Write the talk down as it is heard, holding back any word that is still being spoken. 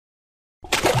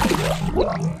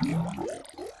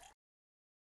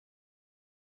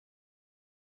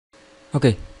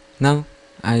Okay, now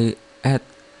I add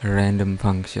a random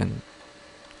function,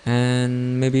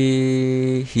 and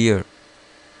maybe here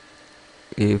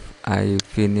if I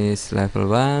finish level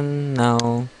 1,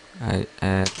 now I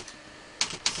add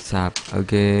sub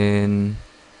again,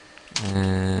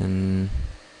 and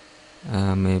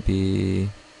maybe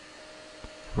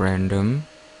random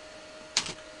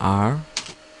r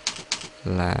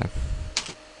left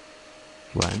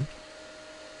 1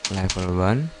 level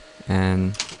 1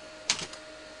 and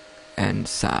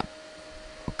sub.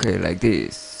 Okay, like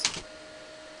this.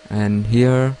 And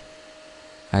here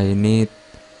I need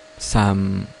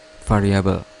some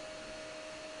variable,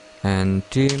 and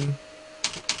trim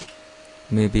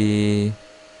maybe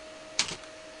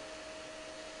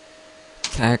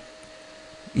tag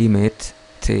image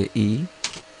te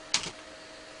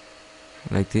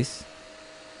like this,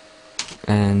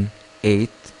 and 8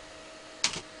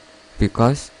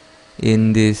 because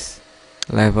in this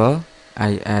level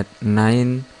I add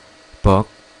 9 box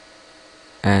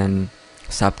and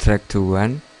subtract to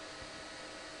 1.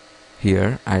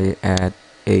 Here I add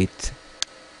 8.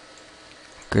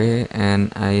 Okay,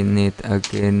 and I need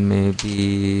again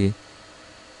maybe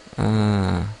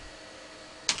A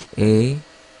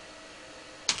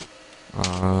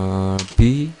or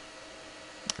B,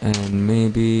 and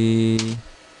maybe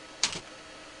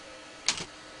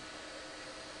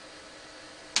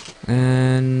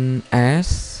and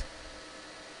S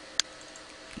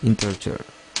integer.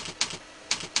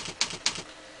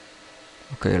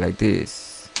 Okay, like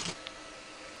this.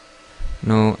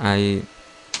 Now I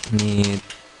need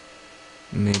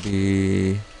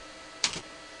maybe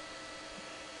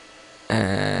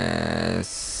as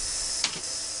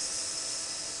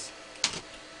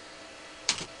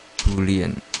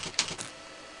boolean.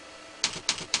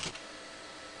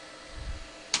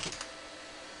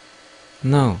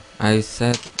 Now I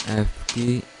set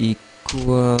fk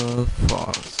equal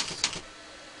false.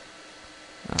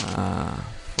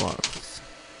 False.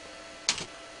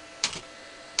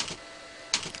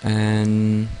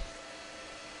 And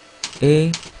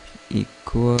a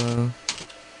equal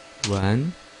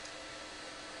 1,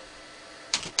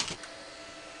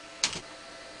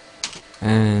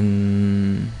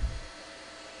 and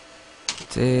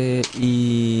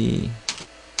ti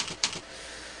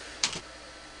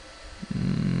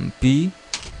b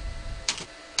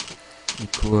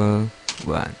equal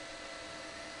 1.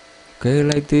 Okay,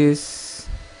 like this.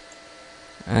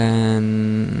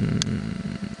 And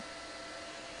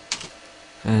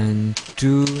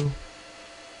do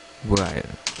while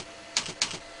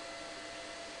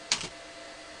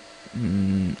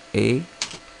a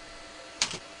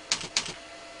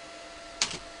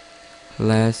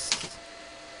less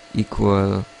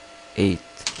equal 8,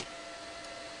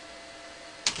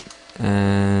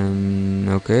 and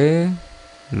okay,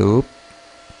 loop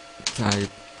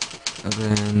type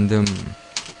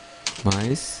randomize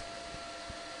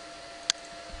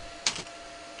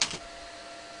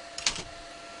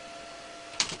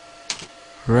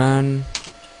run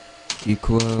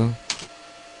equal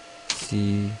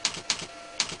c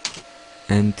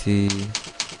nt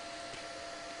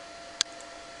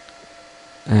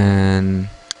and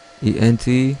ent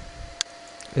 8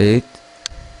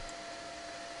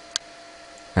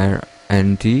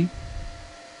 rnd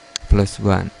plus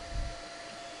 1.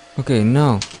 Okay,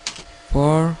 now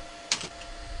for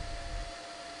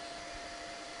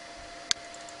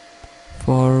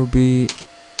b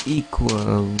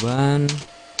equal 1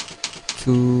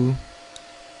 to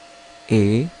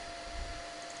a,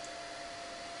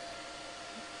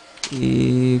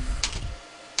 if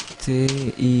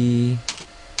ti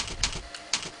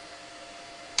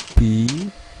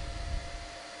b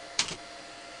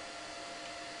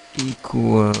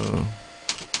equal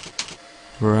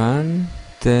run,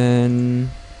 then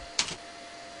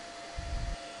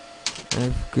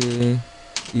fk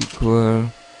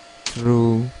equal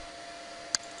true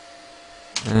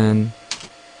and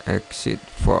exit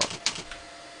 4.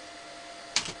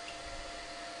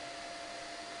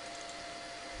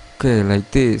 Okay, like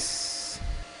this.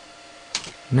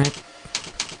 Next,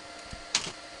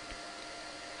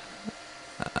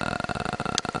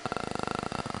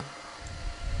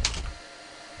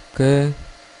 okay,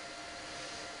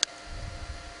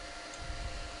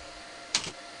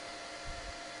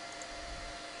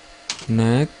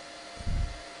 next,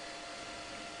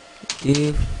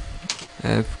 if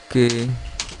fk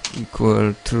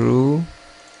equal true,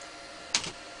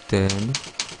 then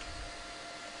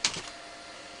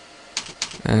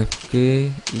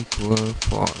fk equal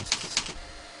false.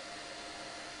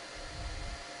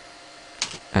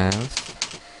 else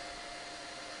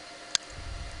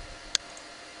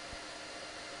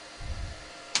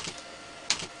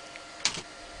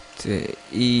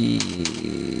e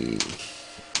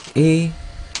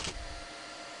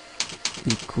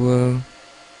equal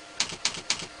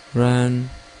run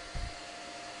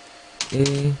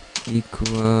a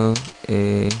equal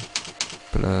a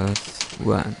plus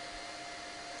 1.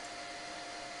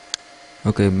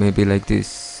 Okay, maybe like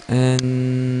this.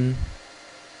 And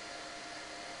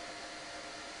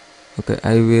okay,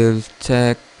 I will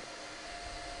check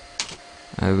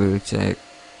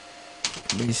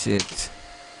visit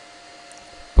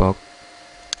box,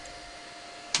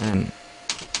 and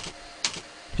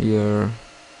here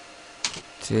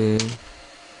J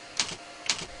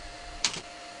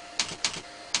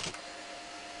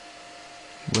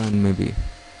one maybe.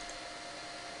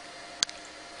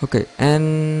 Okay,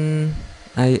 and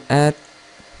I add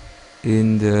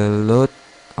in the load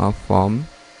of form,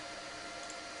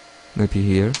 maybe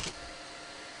here,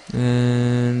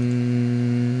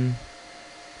 and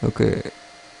okay,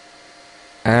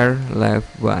 R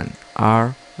left 1,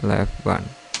 R left 1,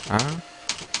 R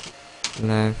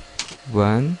left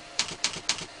 1,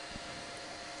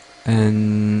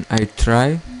 and I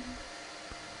try.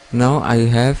 Now I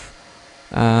have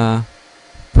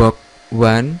box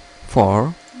 1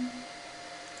 4.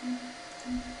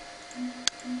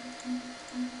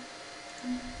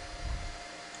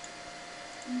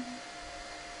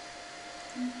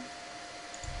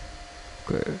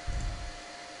 Okay.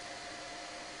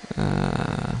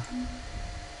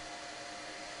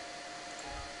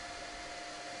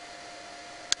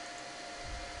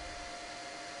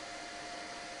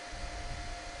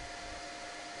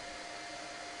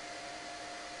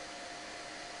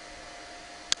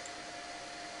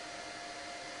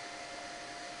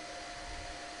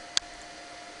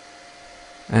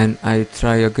 And I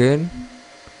try again.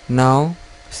 Now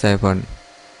 7.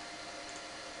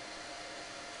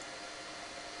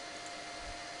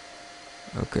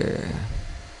 Okay.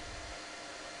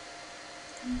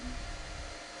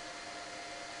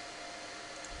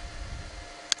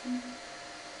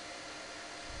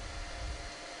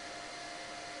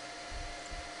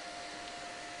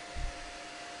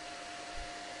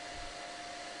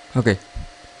 Okay.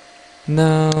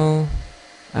 Now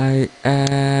I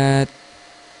add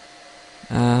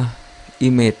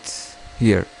image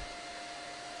here.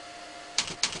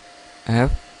 F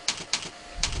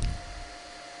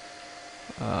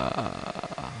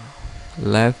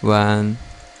left 1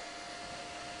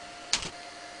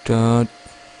 dot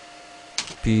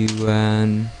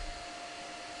p1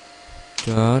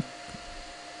 dot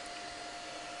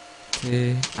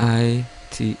ti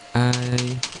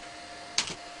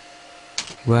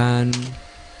 1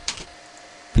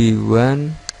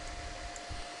 p1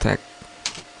 tag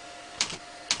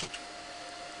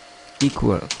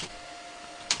equal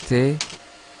ti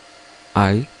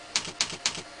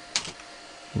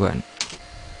 1.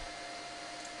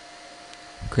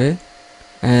 Okay,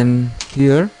 and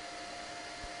here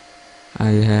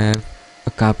I have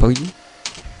a copy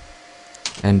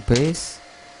and paste,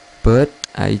 but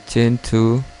I change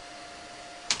to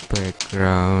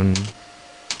background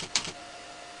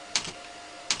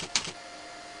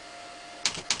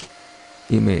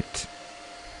image.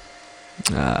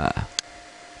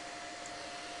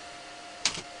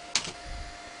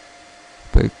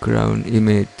 Background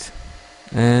image,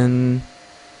 and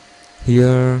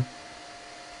here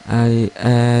I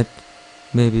add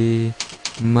maybe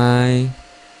my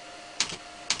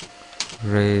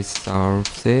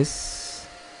resources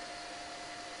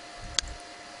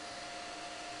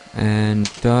and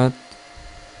dot.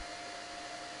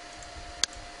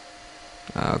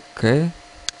 Okay,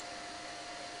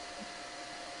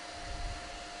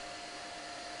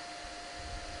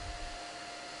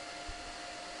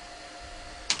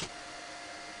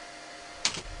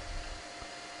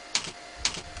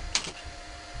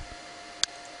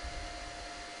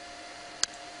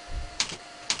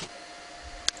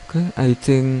 I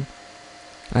think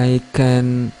I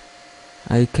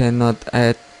cannot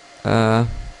add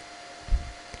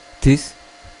this.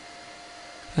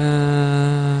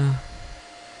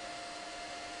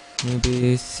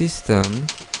 Maybe system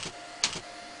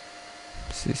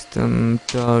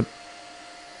dot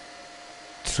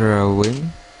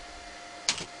drawing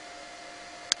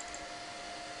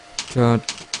dot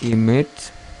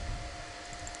image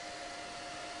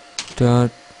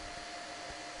dot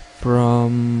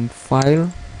from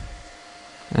file,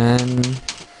 and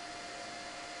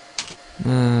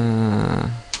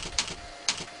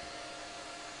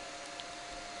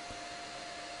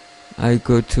I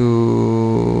go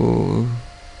to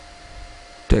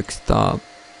desktop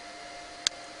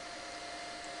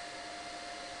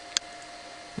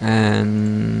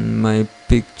and my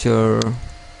picture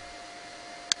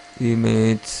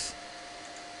image,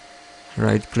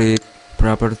 right click,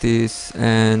 properties,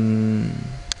 and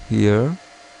here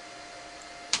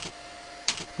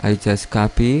I just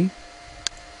copy,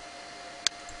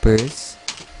 paste,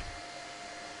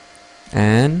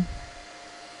 and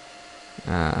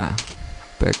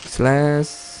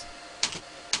backslash,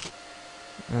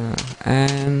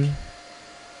 and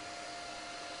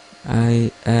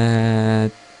I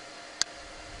add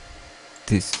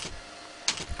this,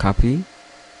 copy,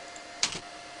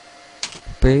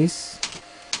 paste,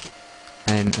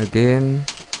 and again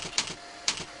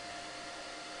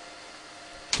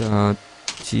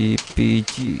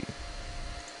 .jpg.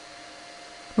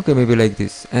 Okay, maybe like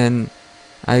this, and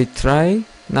I try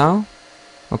now.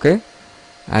 Okay,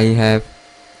 I have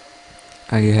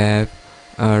a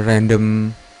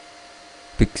random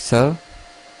pixel.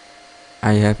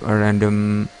 I have a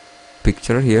random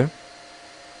picture here,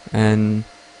 and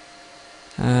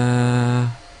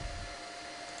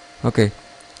okay,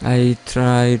 I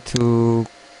try to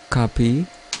copy,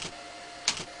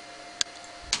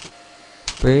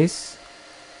 paste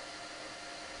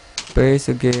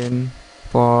again,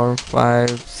 4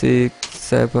 5 6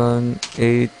 7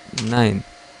 8 9.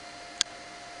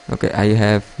 Okay, I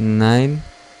have 9,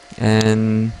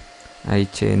 and I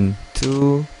change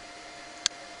 2,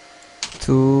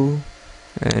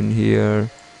 and here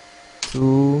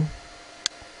 2,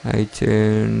 I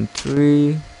change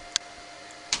 3,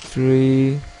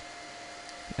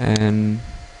 and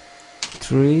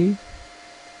 3,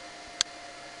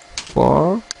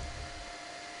 4,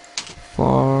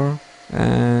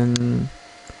 and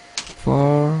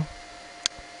 4,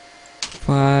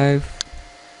 5,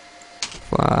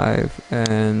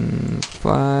 and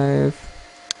 5,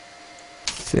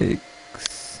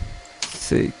 6,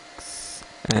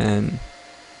 and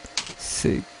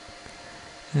 6,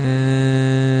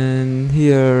 and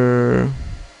here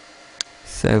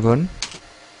 7,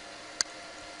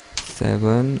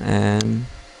 and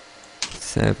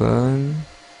 7.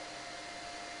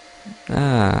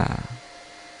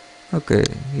 Okay,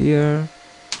 here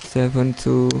 7,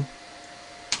 2,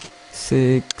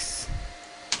 6,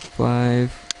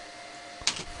 5,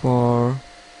 4,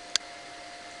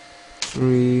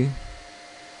 3,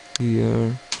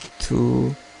 here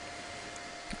 2,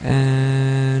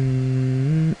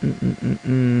 and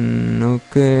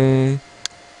okay,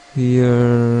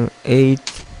 here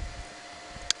 8,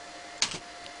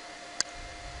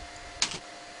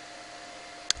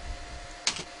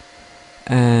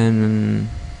 and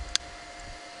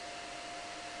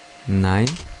 9,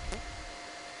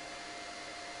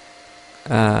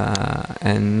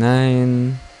 and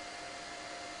 9,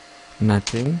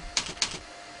 nothing,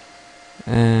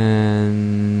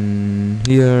 and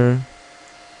here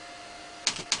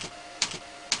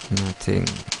nothing.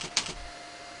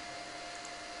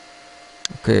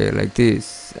 Okay, like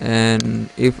this. And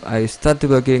if I start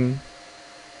debugging,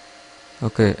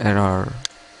 okay, error.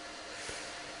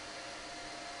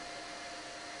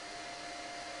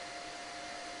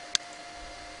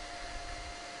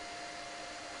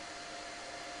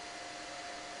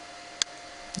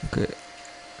 Okay,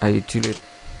 I delete.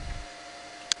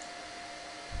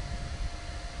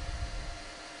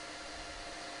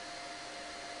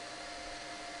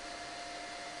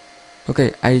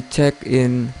 Okay, I check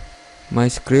in my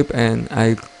script, and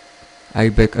I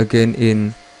back again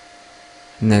in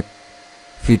next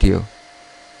video.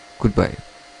 Goodbye.